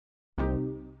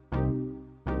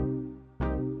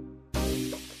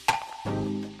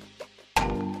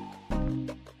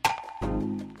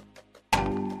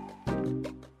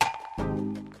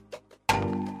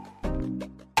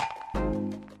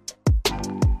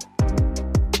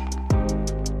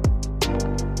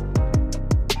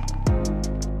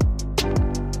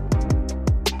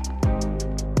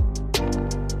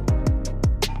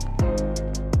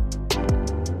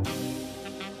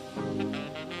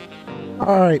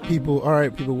All right, people,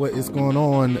 what is going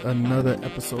on? Another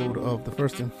episode of the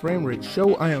First and Frame Rate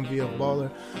Show. I am VF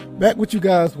Baller, back with you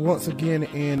guys once again,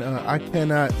 and I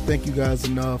cannot thank you guys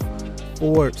enough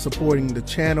for supporting the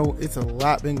channel. It's a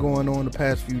lot been going on the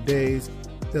past few days.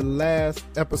 The last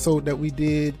episode that we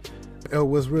did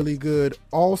was really good.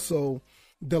 Also,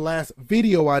 the last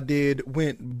video I did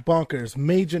went bonkers,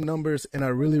 major numbers, and I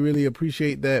really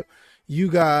appreciate that. You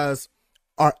guys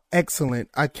are excellent.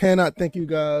 I cannot thank you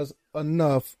guys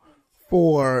enough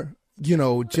for,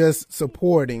 just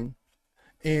supporting.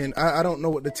 And I don't know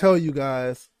what to tell you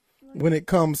guys when it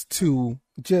comes to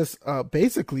just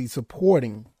basically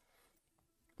supporting.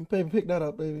 Baby, pick that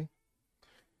up, baby.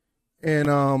 And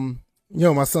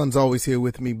my son's always here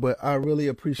with me, but I really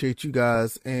appreciate you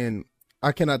guys, and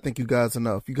I cannot thank you guys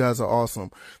enough. You guys are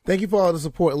awesome. Thank you for all the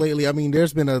support lately. I mean,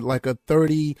 there's been a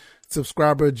 30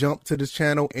 subscriber jump to this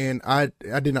channel, and I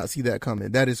did not see that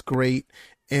coming. That is great.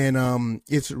 And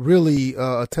it's really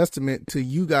a testament to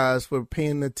you guys for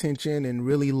paying attention and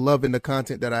really loving the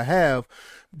content that I have,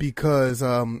 because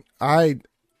I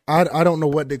don't know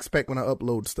what to expect when I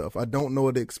upload stuff. I don't know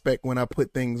what to expect when I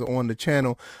put things on the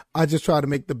channel. I just try to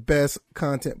make the best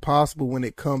content possible when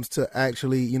it comes to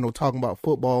actually, talking about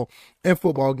football and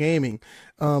football gaming.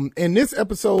 In this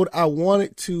episode, I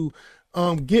wanted to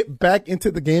get back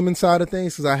into the gaming side of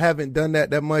things, because I haven't done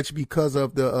that much because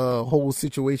of the whole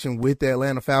situation with the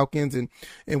Atlanta Falcons and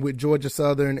with Georgia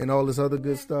Southern and all this other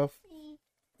good stuff.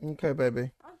 Okay,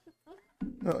 baby.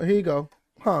 Oh, here you go.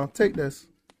 Take this.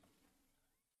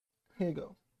 Here you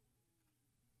go.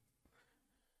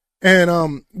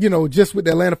 And, just with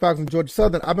the Atlanta Falcons and Georgia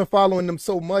Southern, I've been following them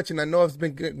so much, and I know it's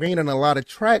been gaining a lot of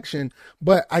traction,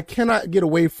 but I cannot get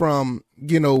away from,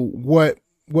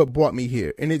 what brought me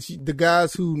here. And it's the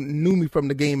guys who knew me from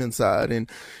the gaming side. And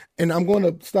I'm going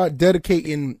to start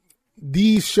dedicating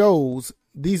these shows,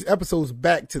 these episodes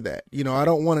back to that. I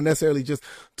don't want to necessarily just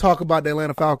talk about the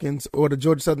Atlanta Falcons or the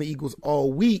Georgia Southern Eagles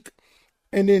all week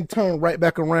and then turn right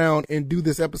back around and do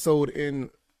this episode and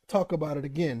talk about it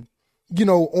again,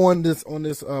 on this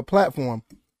platform.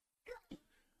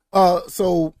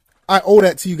 So I owe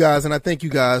that to you guys, and I thank you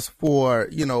guys for,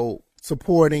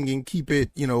 supporting and keep it,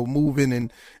 moving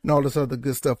and all this other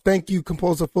good stuff. Thank you,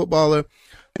 Composer Footballer.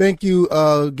 Thank you,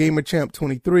 Gamer Champ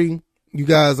 23. You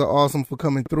guys are awesome for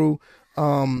coming through.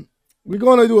 We're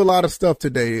going to do a lot of stuff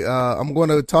today. I'm going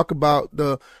to talk about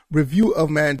the review of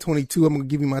Madden 22. I'm going to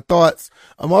give you my thoughts.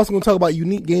 I'm also going to talk about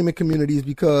unique gaming communities,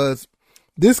 because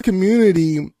this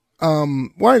community, well, I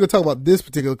ain't going to talk about this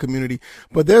particular community,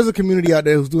 but there's a community out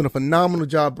there who's doing a phenomenal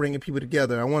job bringing people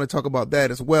together. I want to talk about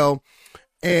that as well.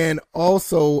 And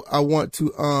also I want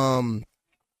to, I'll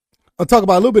talk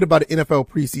about a little bit about the NFL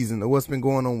preseason and what's been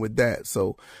going on with that.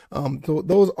 So,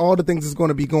 those are all the things that's going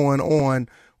to be going on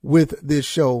with this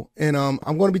show. And,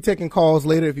 I'm going to be taking calls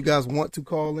later if you guys want to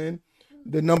call in.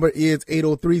 The number is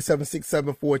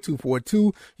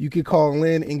 803-767-4242. You can call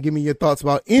in and give me your thoughts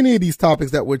about any of these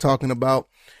topics that we're talking about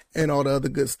and all the other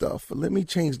good stuff. Let me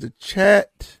change the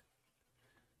chat.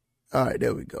 All right,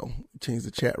 there we go. Change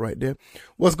the chat right there.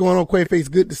 What's going on, Quayface?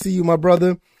 Good to see you, my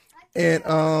brother. And,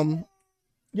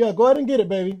 yeah, go ahead and get it,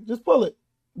 baby. Just pull it.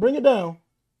 Bring it down.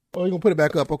 Oh, you're going to put it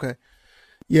back up. Okay.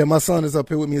 Yeah, my son is up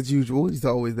here with me as usual. He's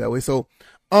always that way. So,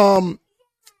 let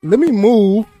me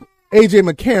move AJ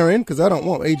McCarron, because I don't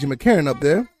want AJ McCarron up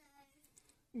there.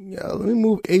 Yeah, let me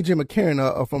move AJ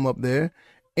McCarron from up there.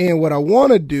 And what I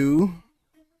want to do,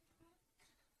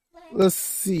 let's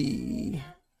see.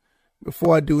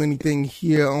 Before I do anything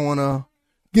here, I want to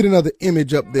get another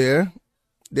image up there.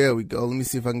 There we go. Let me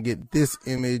see if I can get this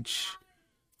image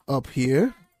up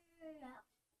here.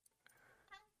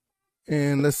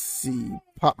 And let's see.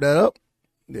 Pop that up.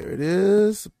 There it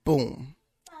is. Boom.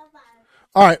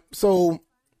 All right. So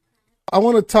I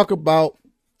want to talk about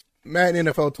Madden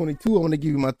NFL 22. I want to give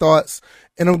you my thoughts,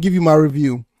 and I'll give you my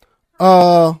review.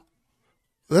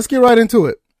 Let's get right into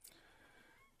it.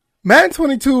 Madden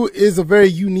 22 is a very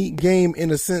unique game in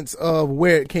the sense of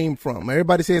where it came from.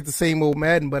 Everybody says it's the same old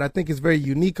Madden, but I think it's very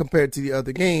unique compared to the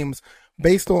other games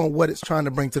based on what it's trying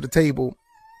to bring to the table.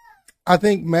 I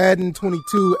think Madden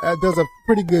 22 does a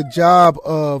pretty good job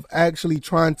of actually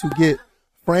trying to get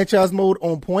franchise mode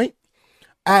on point.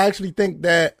 I actually think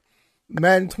that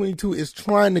Madden 22 is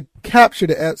trying to capture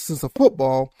the essence of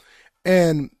football,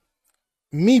 and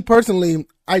me personally,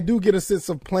 I do get a sense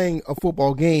of playing a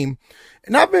football game,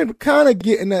 and I've been kind of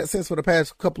getting that sense for the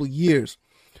past couple of years,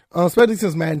 especially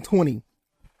since Madden 20.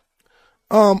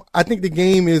 I think the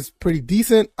game is pretty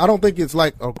decent. I don't think it's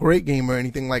like a great game or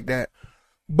anything like that,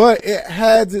 but it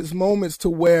has its moments to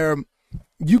where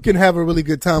you can have a really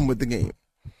good time with the game.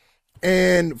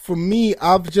 And for me,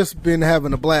 I've just been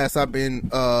having a blast. I've been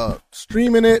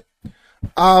streaming it.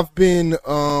 I've been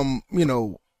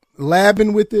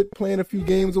labbing with it, playing a few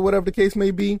games or whatever the case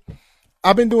may be.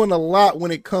 I've been doing a lot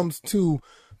when it comes to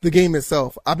the game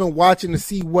itself. I've been watching to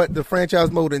see what the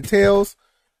franchise mode entails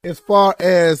as far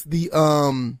as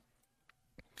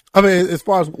as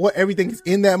far as what everything is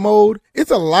in that mode. It's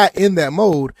a lot in that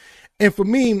mode. And for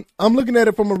me, I'm looking at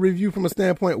it from a review from a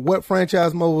standpoint what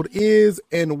franchise mode is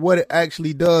and what it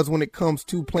actually does when it comes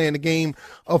to playing the game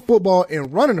of football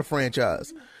and running a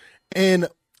franchise. And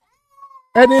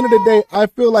at the end of the day, I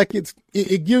feel like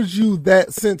it gives you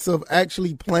that sense of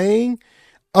actually playing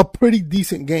a pretty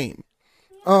decent game.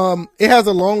 It has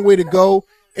a long way to go.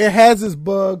 It has its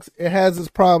bugs. It has its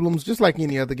problems, just like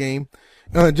any other game,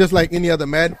 just like any other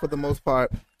Madden for the most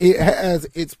part. It has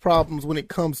its problems when it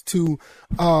comes to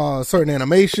certain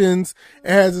animations.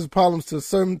 It has its problems to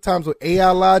certain times with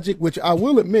AI logic, which I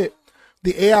will admit,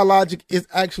 the AI logic is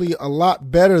actually a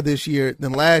lot better this year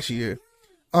than last year.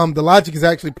 The logic is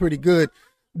actually pretty good.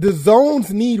 The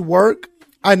zones need work.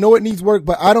 I know it needs work,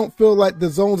 but I don't feel like the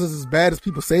zones is as bad as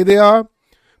people say they are.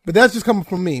 But that's just coming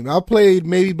from me. I played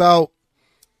maybe about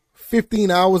 15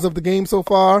 hours of the game so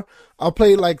far. I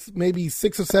played like maybe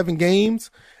 6 or 7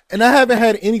 games, and I haven't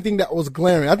had anything that was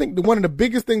glaring. I think one of the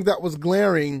biggest things that was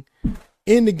glaring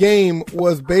in the game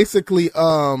was basically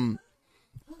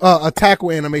a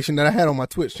tackle animation that I had on my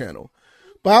Twitch channel.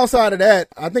 But outside of that,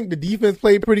 I think the defense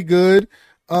played pretty good.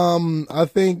 I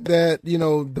think that,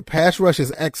 the pass rush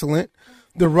is excellent.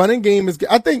 The running game is good.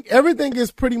 I think everything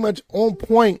is pretty much on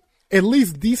point, at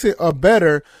least decent or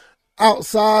better,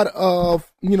 outside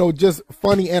of, just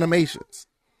funny animations.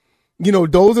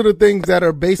 Those are the things that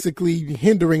are basically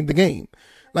hindering the game.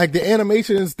 Like the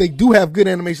animations, they do have good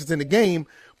animations in the game,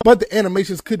 but the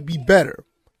animations could be better.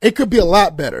 It could be a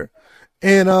lot better.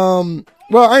 And,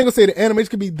 well, I ain't gonna say the animation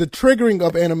could be the triggering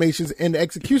of animations and the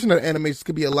execution of the animations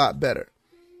could be a lot better.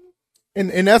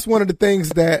 And that's one of the things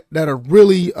that are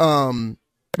really,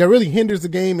 that really hinders the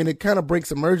game, and it kind of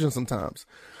breaks immersion sometimes.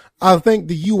 I think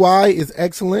the UI is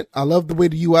excellent. I love the way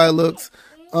the UI looks.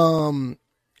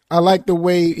 I like the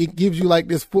way it gives you like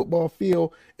this football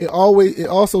feel. It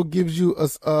also gives you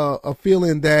a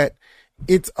feeling that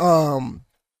it's,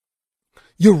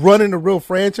 you're running a real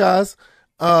franchise.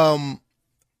 I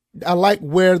like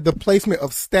where the placement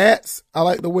of stats. I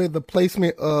like the way the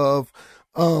placement of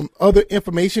other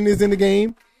information is in the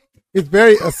game. It's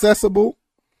very accessible.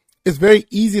 It's very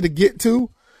easy to get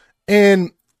to, and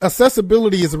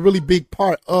accessibility is a really big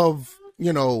part of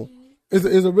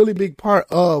is a really big part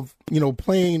of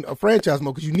playing a franchise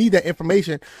mode, because you need that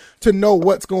information to know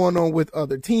what's going on with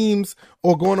other teams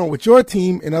or going on with your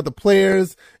team and other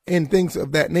players and things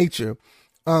of that nature.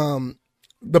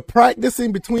 The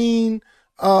practicing between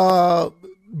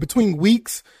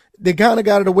weeks, they kind of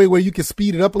got it a way where you can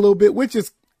speed it up a little bit, which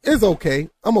is okay.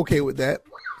 I'm okay with that.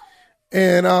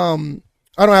 And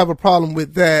I don't have a problem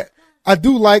with that. I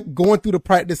do like going through the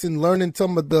practice and learning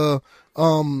some of the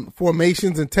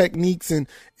formations and techniques and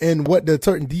what the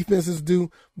certain defenses do.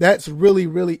 That's really,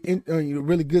 really,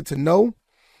 really good to know.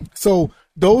 So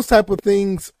those type of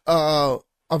things are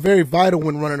very vital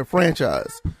when running a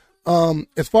franchise.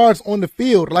 As far as on the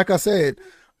field, like I said,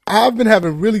 I've been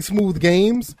having really smooth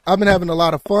games. I've been having a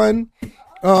lot of fun.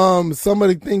 Some of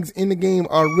the things in the game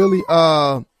are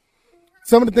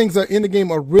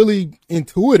really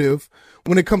intuitive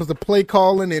when it comes to play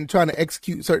calling and trying to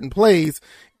execute certain plays.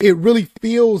 It really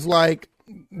feels like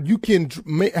you can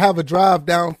have a drive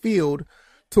downfield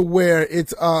to where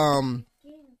it's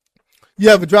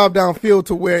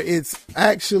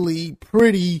actually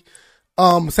pretty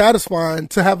satisfying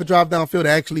to have a drive downfield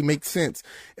that actually makes sense.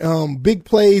 Big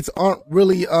plays aren't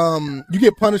really, you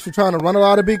get punished for trying to run a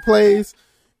lot of big plays.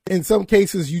 In some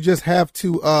cases, you just have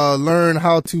to learn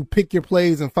how to pick your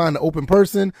plays and find the open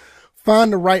person,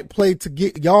 find the right play to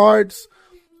get yards.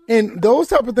 And those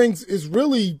type of things is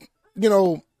really,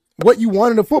 what you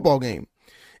want in a football game.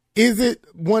 Is it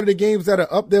one of the games that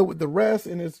are up there with the rest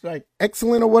and it's like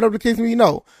excellent or whatever the case may be?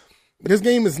 No. This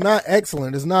game is not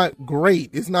excellent. It's not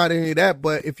great. It's not any of that.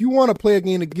 But if you want to play a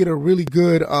game to get a really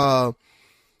good,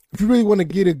 if you really want to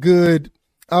get a good,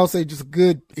 I'll say just a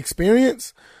good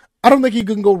experience, I don't think you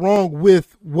can go wrong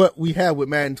with what we have with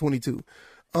Madden 22.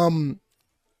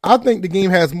 I think the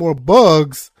game has more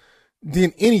bugs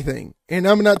than anything. And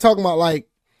I'm not talking about like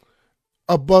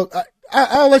a bug.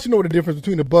 I'll let you know the difference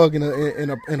between a bug and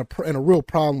a real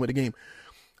problem with the game.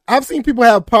 I've seen people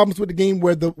have problems with the game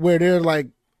where they're like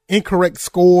incorrect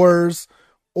scores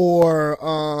or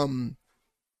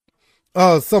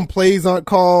some plays aren't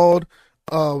called,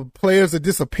 players are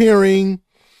disappearing.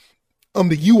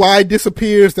 The UI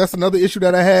disappears. That's another issue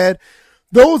that I had.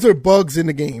 Those are bugs in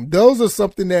the game. Those are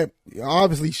something that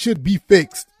obviously should be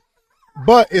fixed,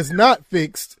 but it's not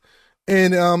fixed.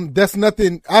 And that's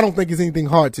nothing, I don't think is anything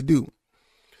hard to do.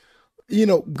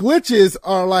 Glitches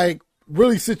are like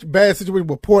really bad situations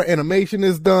where poor animation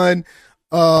is done.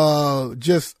 I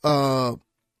guess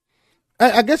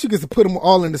you could put them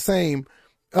all in the same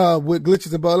with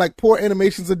glitches and bugs. Like poor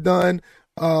animations are done,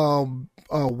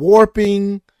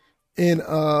 warping, and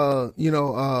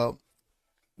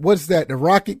what's that? The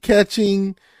rocket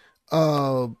catching.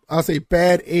 I'll say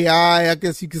bad AI. I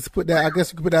guess you could put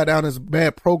that down as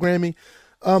bad programming.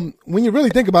 When you really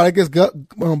think about it, I guess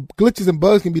glitches and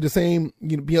bugs can be the same,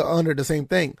 be under the same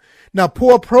thing. Now,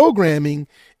 poor programming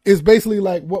is basically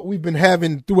like what we've been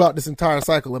having throughout this entire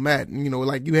cycle of Madden.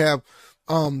 Like you have,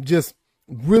 just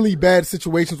really bad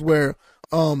situations where,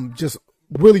 just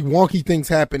really wonky things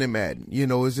happen in Madden.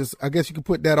 It's just, I guess you could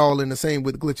put that all in the same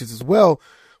with glitches as well.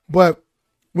 But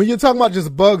when you're talking about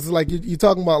just bugs, like you're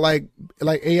talking about like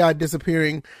AI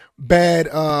disappearing, bad,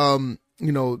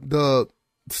 the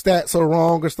stats are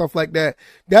wrong or stuff like that.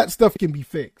 That stuff can be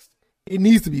fixed. It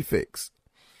needs to be fixed.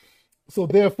 So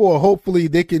therefore, hopefully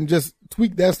they can just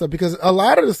tweak that stuff, because a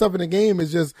lot of the stuff in the game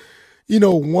is just,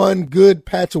 one good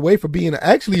patch away from being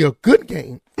actually a good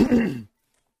game. The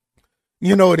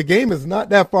game is not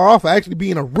that far off of actually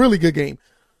being a really good game.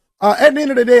 At the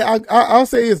end of the day, I'll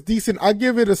say it's decent. I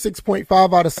give it a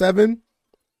 6.5 out of 7.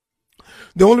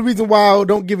 The only reason why I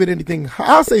don't give it anything,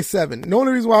 I'll say 7. The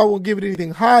only reason why I won't give it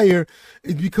anything higher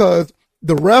is because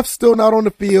the ref's still not on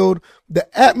the field. The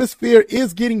atmosphere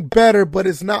is getting better, but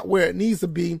it's not where it needs to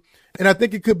be. And I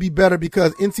think it could be better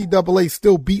because NCAA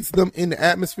still beats them in the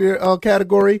atmosphere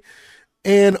category.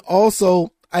 And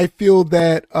also, I feel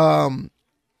that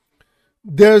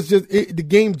the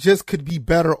game just could be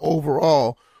better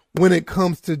overall when it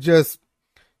comes to just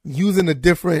using a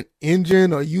different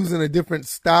engine or using a different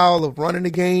style of running the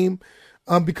game,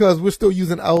 because we're still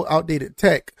using outdated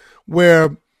tech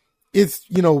where it's,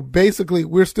 basically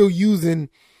we're still using,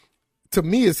 to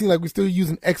me, it seems like we're still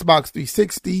using Xbox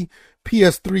 360,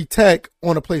 PS3 tech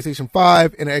on a PlayStation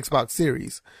 5 and an Xbox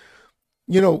Series.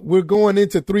 We're going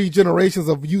into 3 generations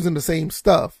of using the same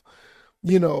stuff.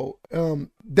 That'll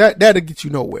get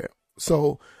you nowhere.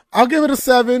 So I'll give it a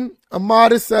 7, a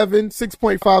modest 7,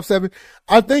 6.57.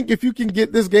 I think if you can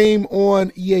get this game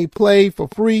on EA Play for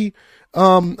free,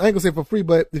 I ain't gonna say for free,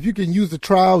 but if you can use the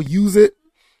trial, use it.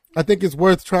 I think it's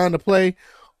worth trying to play.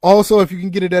 Also, if you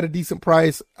can get it at a decent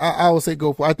price, I will say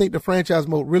go for it. I think the franchise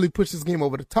mode really pushes this game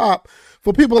over the top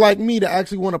for people like me to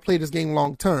actually want to play this game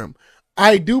long term.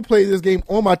 I do play this game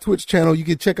on my Twitch channel. You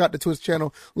can check out the Twitch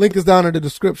channel. Link is down in the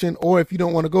description. Or if you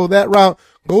don't want to go that route,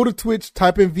 go to Twitch,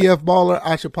 type in VF Baller.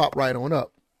 I should pop right on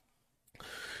up.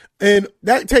 And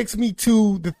that takes me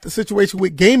to the situation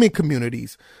with gaming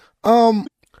communities.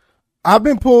 I've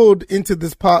been pulled into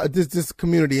this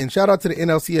community, and shout out to the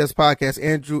NLCS podcast,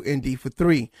 Andrew and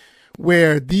D4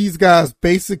 where these guys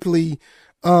basically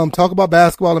talk about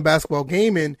basketball and basketball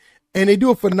gaming, and they do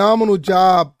a phenomenal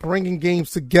job bringing games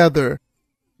together.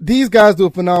 These guys do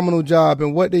a phenomenal job,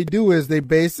 and what they do is they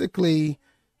basically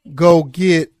go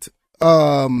get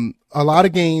a lot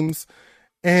of games,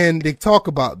 and they talk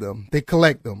about them. They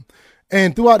collect them.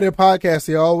 And throughout their podcast,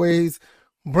 they're always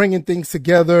bringing things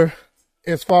together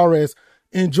as far as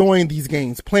enjoying these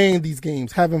games, playing these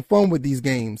games, having fun with these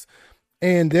games.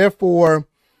 And therefore,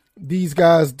 these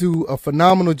guys do a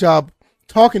phenomenal job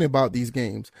talking about these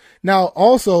games. Now,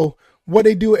 also, what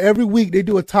they do every week, they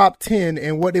do a top 10.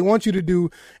 And what they want you to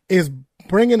do is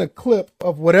bring in a clip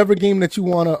of whatever game that you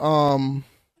want to,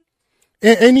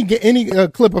 any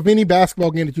clip of any basketball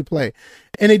game that you play.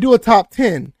 And they do a top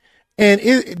 10. And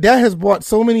that has brought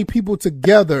so many people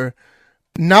together,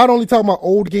 not only talking about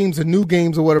old games and new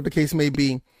games or whatever the case may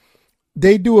be.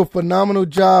 They do a phenomenal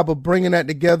job of bringing that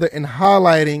together and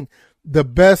highlighting the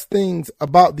best things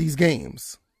about these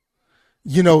games.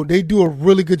 They do a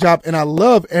really good job, and I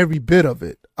love every bit of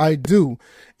it. I do.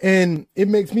 And it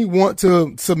makes me want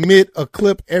to submit a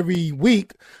clip every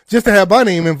week just to have my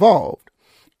name involved.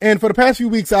 And for the past few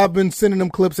weeks, I've been sending them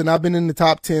clips, and I've been in the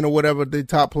top 10 or whatever, the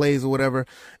top plays or whatever.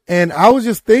 And I was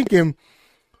just thinking,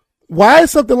 why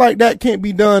something like that can't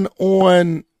be done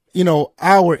on,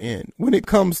 our end when it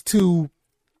comes to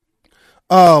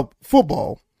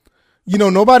football?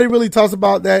 Nobody really talks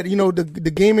about that.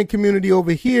 The gaming community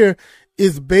over here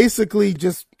is basically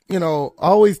just,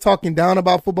 always talking down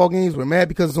about football games. We're mad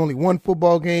because it's only one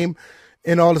football game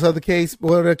and all this other case,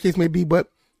 whatever the case may be. But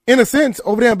in a sense,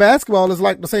 over there in basketball is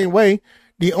like the same way.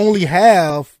 They only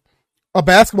have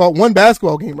one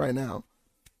basketball game right now.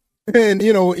 And,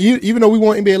 even though we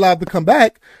want NBA Live to come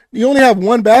back, you only have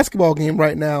one basketball game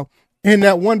right now. And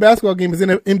that one basketball game is in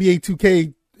NBA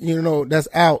 2K, that's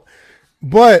out.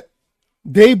 But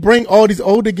they bring all these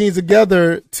older games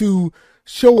together to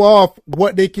show off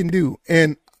what they can do.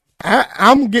 And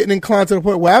I'm getting inclined to the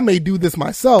point where I may do this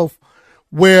myself,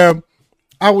 where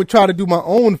I would try to do my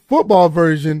own football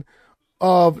version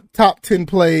of top 10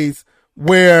 plays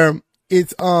where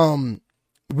it's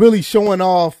really showing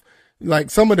off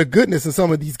like some of the goodness of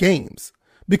some of these games.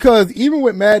 Because even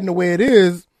with Madden the way it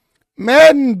is,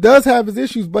 Madden does have its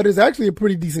issues, but it's actually a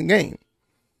pretty decent game.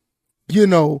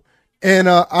 And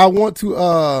I want to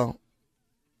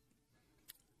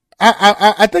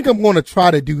I think I'm going to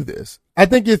try to do this. I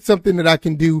think it's something that I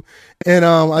can do, and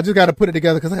I just got to put it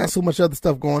together because I got so much other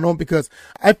stuff going on, because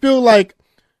I feel like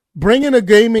bringing a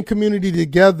gaming community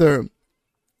together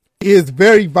is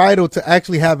very vital to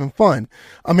actually having fun.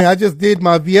 I mean, I just did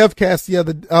my VF cast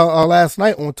last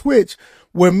night on Twitch,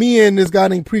 where me and this guy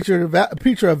named Preacher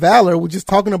of Valor were just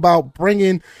talking about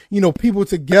bringing, people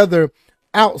together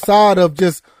outside of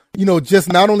just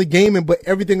not only gaming, but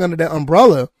everything under that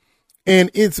umbrella.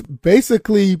 And it's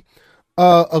basically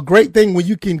a great thing when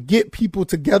you can get people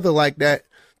together like that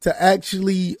to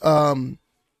actually,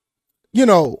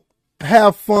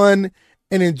 have fun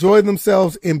and enjoy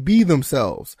themselves and be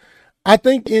themselves. I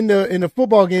think in the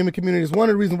football gaming community is one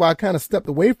of the reasons why I kind of stepped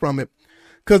away from it,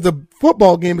 because the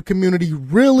football gaming community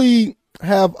really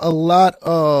has a lot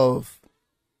of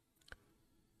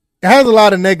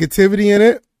negativity in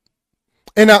it.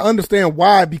 And I understand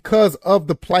why, because of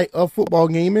the plight of football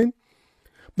gaming.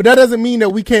 But that doesn't mean that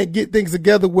we can't get things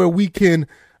together where we can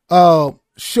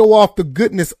show off the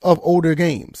goodness of older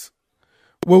games,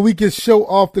 where we can show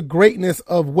off the greatness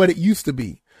of what it used to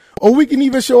be. Or we can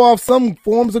even show off some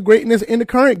forms of greatness in the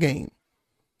current game.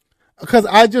 Because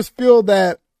I just feel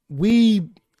that we're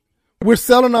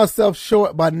selling ourselves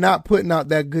short by not putting out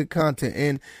that good content.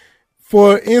 And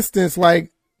for instance,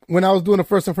 like when I was doing the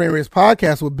First and Frame Race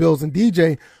podcast with Bills and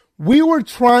DJ, we were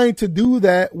trying to do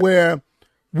that where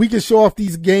we could show off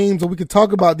these games, or we could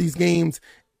talk about these games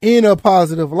in a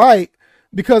positive light,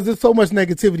 because there's so much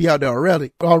negativity out there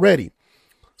already.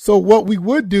 So what we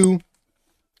would do,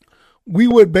 we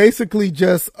would basically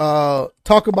just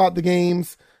talk about the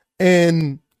games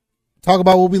and talk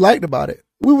about what we liked about it.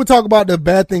 We would talk about the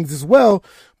bad things as well,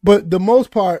 but the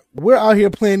most part, we're out here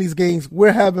playing these games.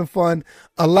 We're having fun.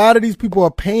 A lot of these people are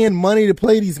paying money to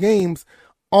play these games,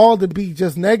 all to be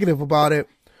just negative about it,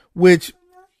 which,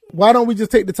 why don't we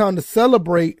just take the time to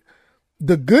celebrate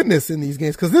the goodness in these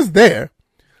games? Because it's there.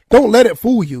 Don't let it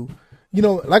fool you.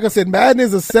 Like I said, Madden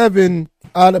is Madden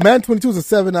 22 is a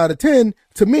 7 out of 10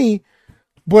 to me.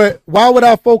 But why would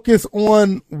I focus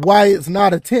on why it's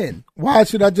not a 10? I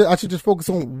should just focus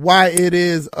on why it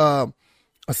is a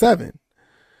 7.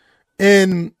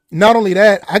 And not only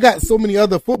that, I got so many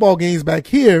other football games back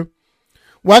here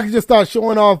where I could just start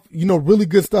showing off, really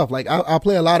good stuff. Like I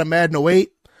play a lot of Madden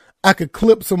 08. I could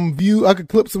clip some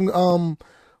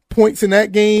points in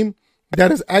that game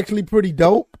that is actually pretty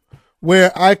dope,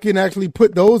 where I can actually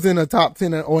put those in a top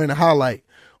 10 or in a highlight.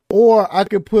 Or I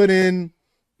could put in,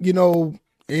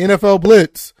 NFL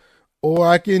Blitz, or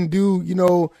I can do,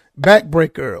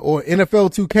 Backbreaker or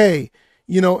NFL 2K,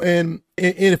 and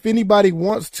if anybody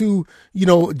wants to,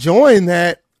 join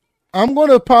that, I'm going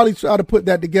to probably try to put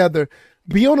that together.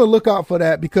 Be on the lookout for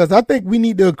that, because I think we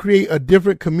need to create a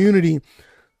different community.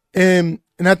 And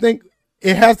I think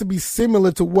it has to be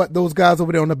similar to what those guys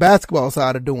over there on the basketball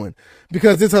side are doing,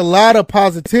 because there's a lot of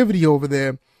positivity over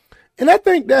there. And I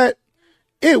think that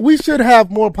we should have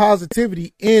more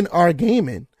positivity in our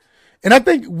gaming. And I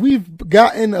think we've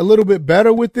gotten a little bit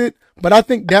better with it, but I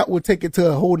think that would take it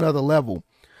to a whole nother level.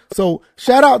 So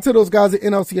shout out to those guys at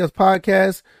NLCS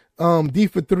Podcast, D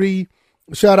for 3.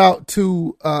 Shout out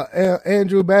to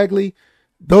Andrew Bagley.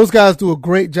 Those guys do a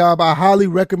great job. I highly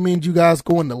recommend you guys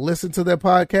going to listen to their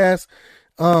podcast,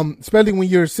 especially when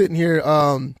you're sitting here,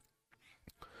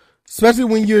 especially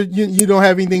when you don't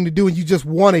have anything to do and you just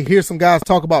want to hear some guys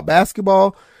talk about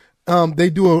basketball.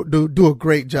 They do a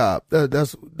great job.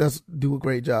 That's do a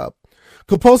great job.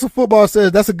 Compulsive Football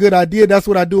says that's a good idea. That's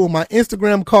what I do on my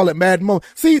Instagram. Call it Madden Moment.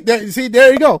 See,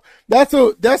 there you go. That's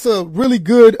a really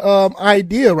good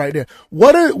idea right there.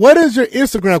 What is your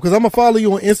Instagram? Because I'm gonna follow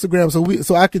you on Instagram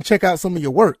so I can check out some of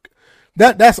your work.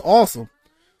 That's awesome.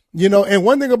 And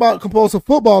one thing about Compulsive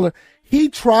Footballer, he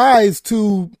tries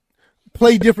to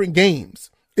play different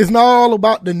games. It's not all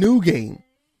about the new game.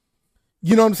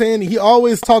 You know what I'm saying? He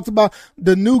always talks about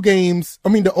the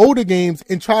the older games,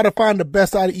 and try to find the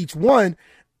best out of each one.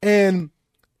 And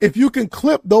if you can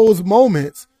clip those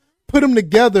moments, put them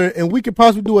together and we could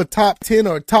possibly do a top 10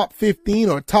 or a top 15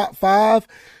 or a top 5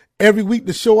 every week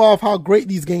to show off how great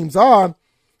these games are,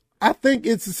 I think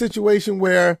it's a situation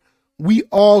where we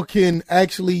all can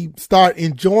actually start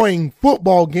enjoying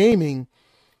football gaming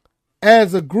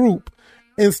as a group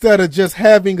instead of just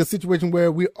having a situation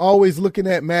where we're always looking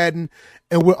at Madden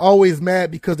and we're always mad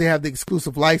because they have the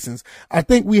exclusive license. I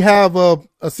think we have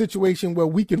a situation where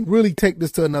we can really take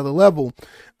this to another level.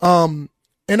 And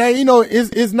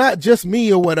it's not just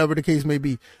me or whatever the case may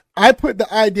be. I put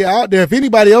the idea out there. If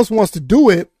anybody else wants to do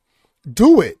it,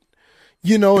 do it.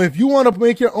 If you want to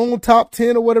make your own top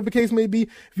 10 or whatever the case may be,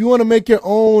 if you want to make your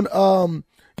own,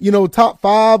 top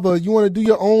 5, or you want to do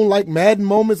your own like Madden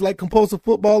moments, like Compulsive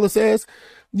Footballer says,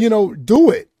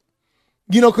 do it.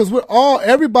 Cause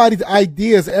everybody's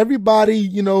ideas, everybody's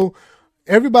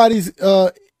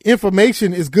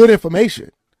information is good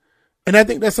information. And I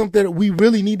think that's something that we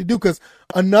really need to do. Cause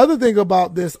another thing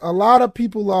about this, a lot of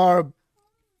people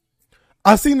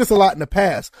I've seen this a lot in the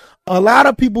past. A lot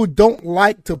of people don't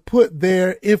like to put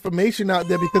their information out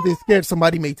there because they're scared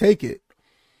somebody may take it.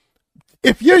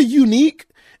 If you're unique,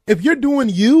 if you're doing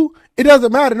you, it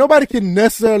doesn't matter. Nobody can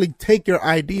necessarily take your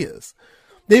ideas.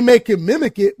 They may can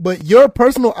mimic it, but your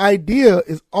personal idea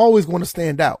is always going to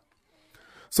stand out.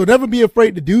 So never be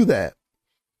afraid to do that.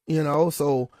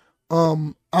 So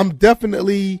I'm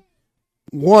definitely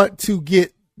want to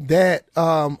get that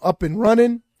up and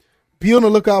running. Be on the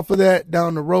lookout for that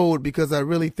down the road, because I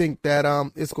really think that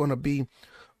it's going to be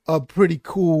a pretty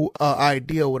cool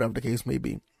idea, whatever the case may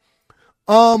be.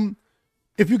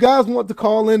 If you guys want to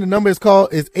call in, the number is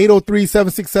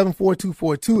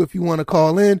 803-767-4242. If you want to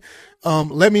call in,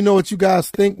 let me know what you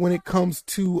guys think when it comes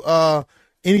to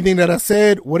anything that I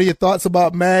said. What are your thoughts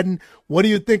about Madden? What do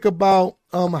you think about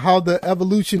how the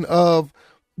evolution of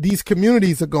these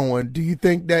communities are going? Do you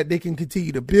think that they can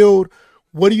continue to build?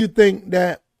 What do you think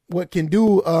that what do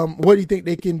you think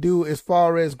they can do as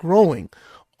far as growing?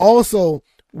 Also,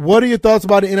 what are your thoughts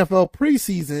about the NFL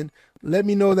preseason? Let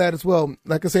me know that as well.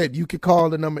 Like I said, you could call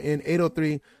the number in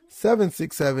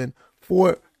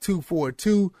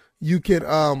 803-767-4242. You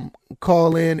can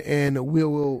call in and we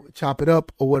will chop it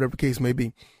up or whatever the case may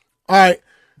be. All right.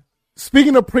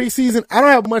 Speaking of preseason, I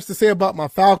don't have much to say about my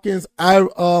Falcons. I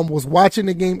was watching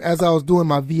the game as I was doing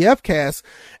my VF cast,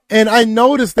 and I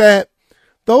noticed that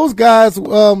those guys,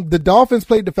 the Dolphins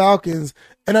played the Falcons,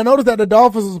 and I noticed that the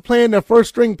Dolphins was playing their first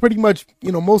string pretty much,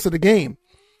 most of the game.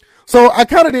 So I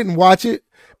kind of didn't watch it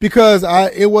because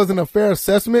it wasn't a fair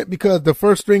assessment, because the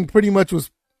first string pretty much was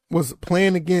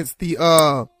playing against they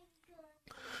were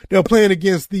playing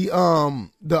against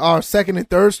our second and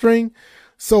third string.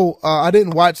 So I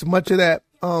didn't watch much of that.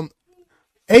 AJ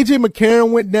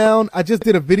McCarron went down. I just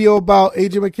did a video about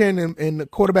AJ McCarron and the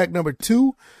quarterback number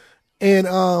 2,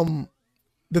 and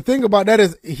the thing about that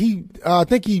is I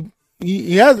think he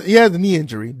has a knee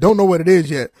injury. Don't know what it is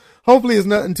yet. Hopefully it's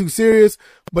nothing too serious,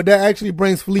 but that actually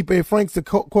brings Felipe Franks to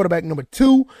quarterback number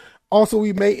 2. Also,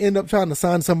 we may end up trying to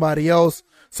sign somebody else.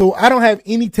 So I don't have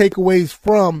any takeaways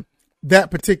from that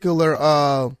particular,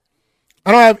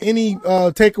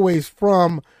 takeaways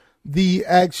from the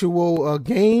actual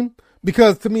game,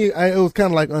 because to me, it was kind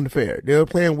of like unfair. They were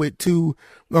playing with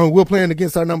we're playing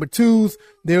against our number 2s.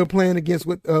 They were playing against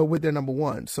with their number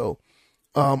 1. So,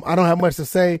 I don't have much to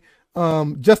say.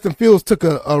 Justin Fields took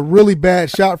a really bad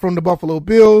shot from the Buffalo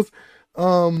Bills.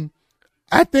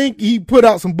 I think he put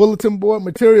out some bulletin board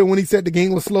material when he said the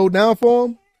game was slowed down for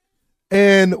him.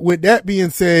 And with that being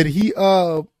said, he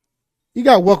got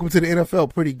welcomed to the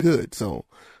NFL pretty good. So,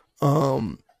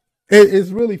 it's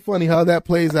really funny how that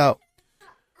plays out.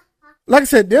 Like I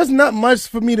said, there's not much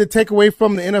for me to take away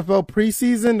from the NFL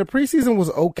preseason. The preseason was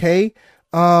okay.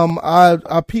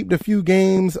 I peeped a few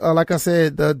games. Like I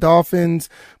said, the Dolphins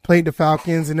played the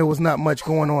Falcons, and there was not much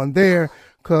going on there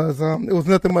because there was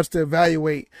nothing much to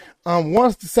evaluate.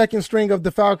 Once the second string of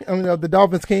the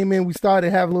Dolphins came in, we started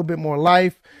to have a little bit more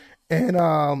life, and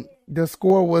the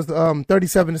score was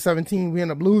 37-17. We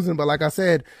ended up losing, but like I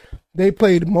said, they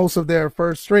played most of their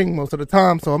first string most of the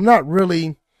time, so I'm not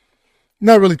really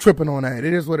tripping on that.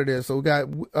 It is what it is. So we got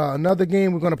another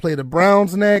game. We're going to play the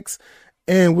Browns next,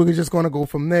 and we're just going to go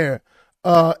from there.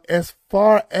 As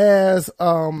far as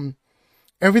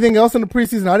everything else in the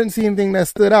preseason, I didn't see anything that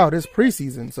stood out. It's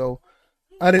preseason, so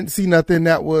I didn't see nothing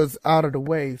that was out of the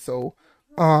way. So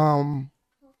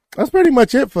that's pretty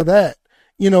much it for that.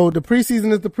 The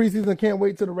preseason is the preseason. I can't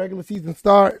wait till the regular season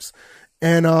starts,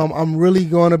 and I'm really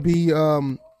going to be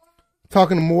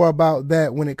talking more about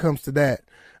that when it comes to that.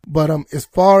 But as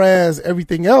far as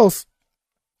everything else,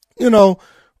 I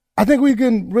think we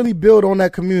can really build on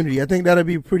that community. I think that'd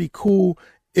be pretty cool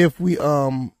if we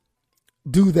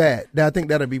do that. I think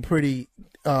that'd be pretty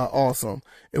awesome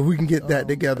if we can get that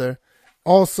together.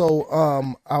 Also,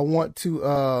 I want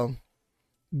to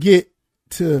get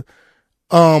to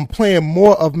playing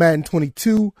more of Madden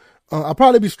 22. I'll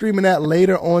probably be streaming that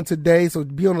later on today, so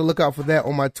be on the lookout for that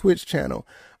on my Twitch channel.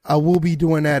 I will be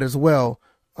doing that as well.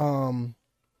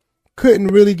 Couldn't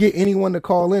really get anyone to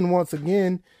call in once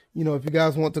again. You know, if you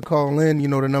guys want to call in, you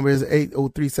know, the number is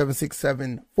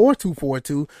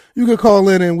 803-767-4242. You can call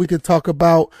in and we could talk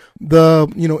about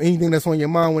anything that's on your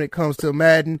mind when it comes to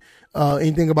Madden,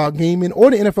 anything about gaming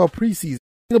or the NFL preseason.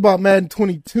 Think about Madden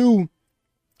 22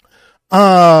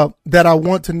 that I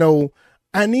want to know.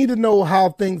 I need to know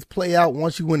how things play out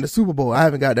once you win the Super Bowl. I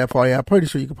haven't got that far yet. I'm pretty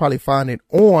sure you could probably find it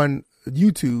on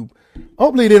YouTube.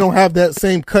 Hopefully they don't have that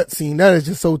same cutscene. That is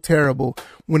just so terrible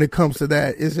when it comes to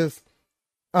that. It's just,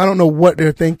 I don't know what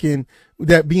they're thinking,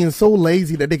 that being so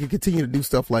lazy that they can continue to do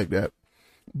stuff like that.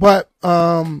 But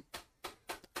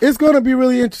it's going to be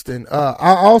really interesting. I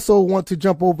also want to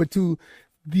jump over to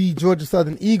the Georgia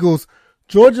Southern Eagles.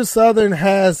 Georgia Southern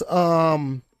has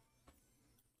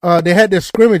they had their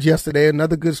scrimmage yesterday,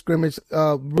 another good scrimmage.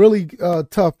 Really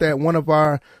tough that one of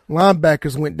our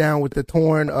linebackers went down with the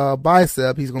torn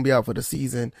bicep. He's going to be out for the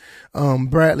season.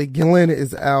 Bradley Gillen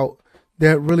is out.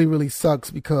 That really, really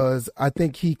sucks because I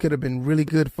think he could have been really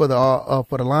good for the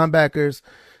linebackers.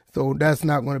 So that's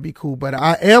not going to be cool. But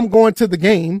I am going to the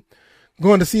game,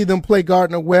 going to see them play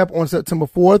Gardner Webb on September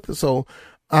 4th. So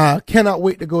I cannot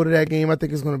wait to go to that game. I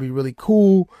think it's going to be really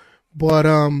cool. But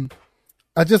I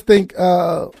just think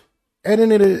I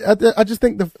just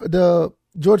think the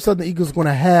Georgia Southern Eagles are going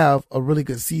to have a really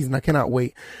good season. I cannot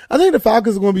wait. I think the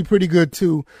Falcons are going to be pretty good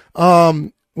too.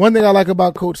 One thing I like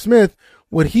about Coach Smith,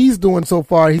 what he's doing so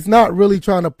far, he's not really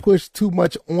trying to push too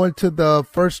much onto the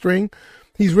first string.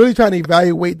 He's really trying to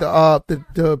evaluate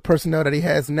the personnel that he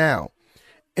has now.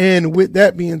 And with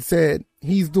that being said,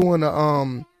 he's doing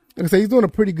he's doing a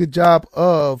pretty good job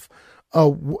of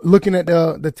looking at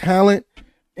the talent.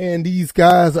 And these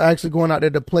guys are actually going out there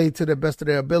to play to the best of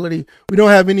their ability. We don't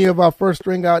have any of our first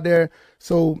string out there.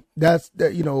 So that's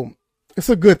it's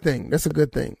a good thing. That's a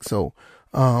good thing. So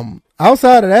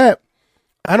outside of that,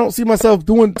 I don't see myself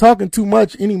talking too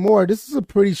much anymore. This is a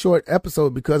pretty short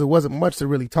episode because it wasn't much to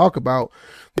really talk about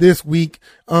this week.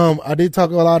 I did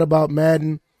talk a lot about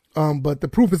Madden, but the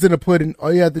proof is in the pudding.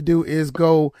 All you have to do is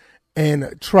go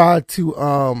and try to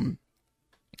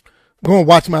go and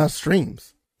watch my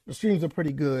streams. The streams are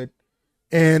pretty good,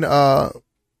 and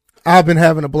I've been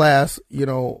having a blast,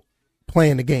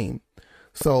 playing the game.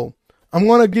 So I'm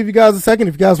going to give you guys a second.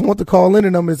 If you guys want to call in,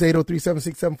 the number is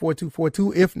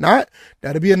 803-767-4242. If not,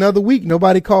 that'll be another week.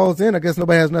 Nobody calls in. I guess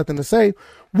nobody has nothing to say,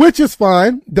 which is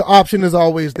fine. The option is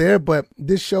always there, but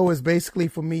this show is basically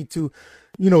for me to,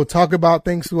 talk about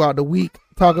things throughout the week,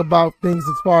 talk about things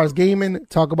as far as gaming,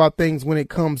 talk about things when it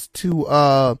comes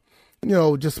to,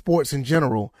 just sports in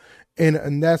general.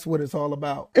 And that's what it's all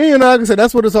about. And like I said,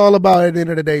 that's what it's all about at the end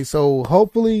of the day. So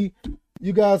hopefully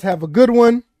you guys have a good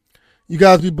one. You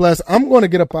guys be blessed. I'm going to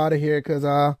get up out of here because,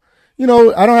 I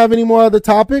don't have any more other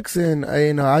topics. And,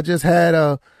 I just had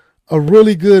a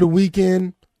really good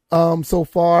weekend so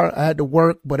far. I had to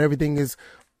work, but everything is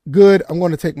good. I'm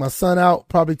going to take my son out,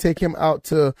 probably take him out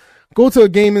to go to a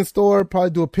gaming store,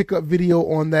 probably do a pickup video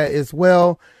on that as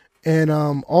well. And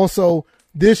also,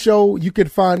 this show, you can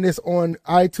find this on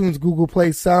iTunes, Google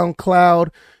Play, SoundCloud.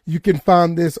 You can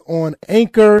find this on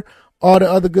Anchor, all the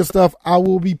other good stuff. I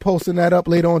will be posting that up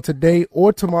later on today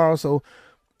or tomorrow. So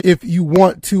if you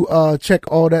want to check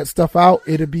all that stuff out,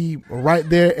 it'll be right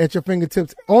there at your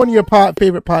fingertips on your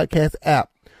favorite podcast app.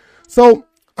 So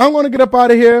I'm going to get up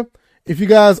out of here. If you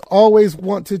guys always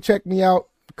want to check me out,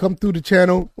 come through the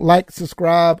channel, like,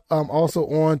 subscribe. Also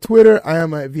on Twitter, I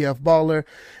am at VF Baller.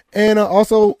 And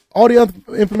also, all the other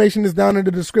information is down in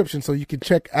the description, so you can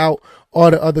check out all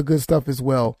the other good stuff as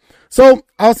well. So,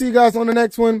 I'll see you guys on the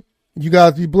next one. You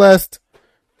guys be blessed.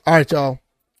 All right, y'all.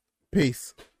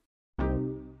 Peace.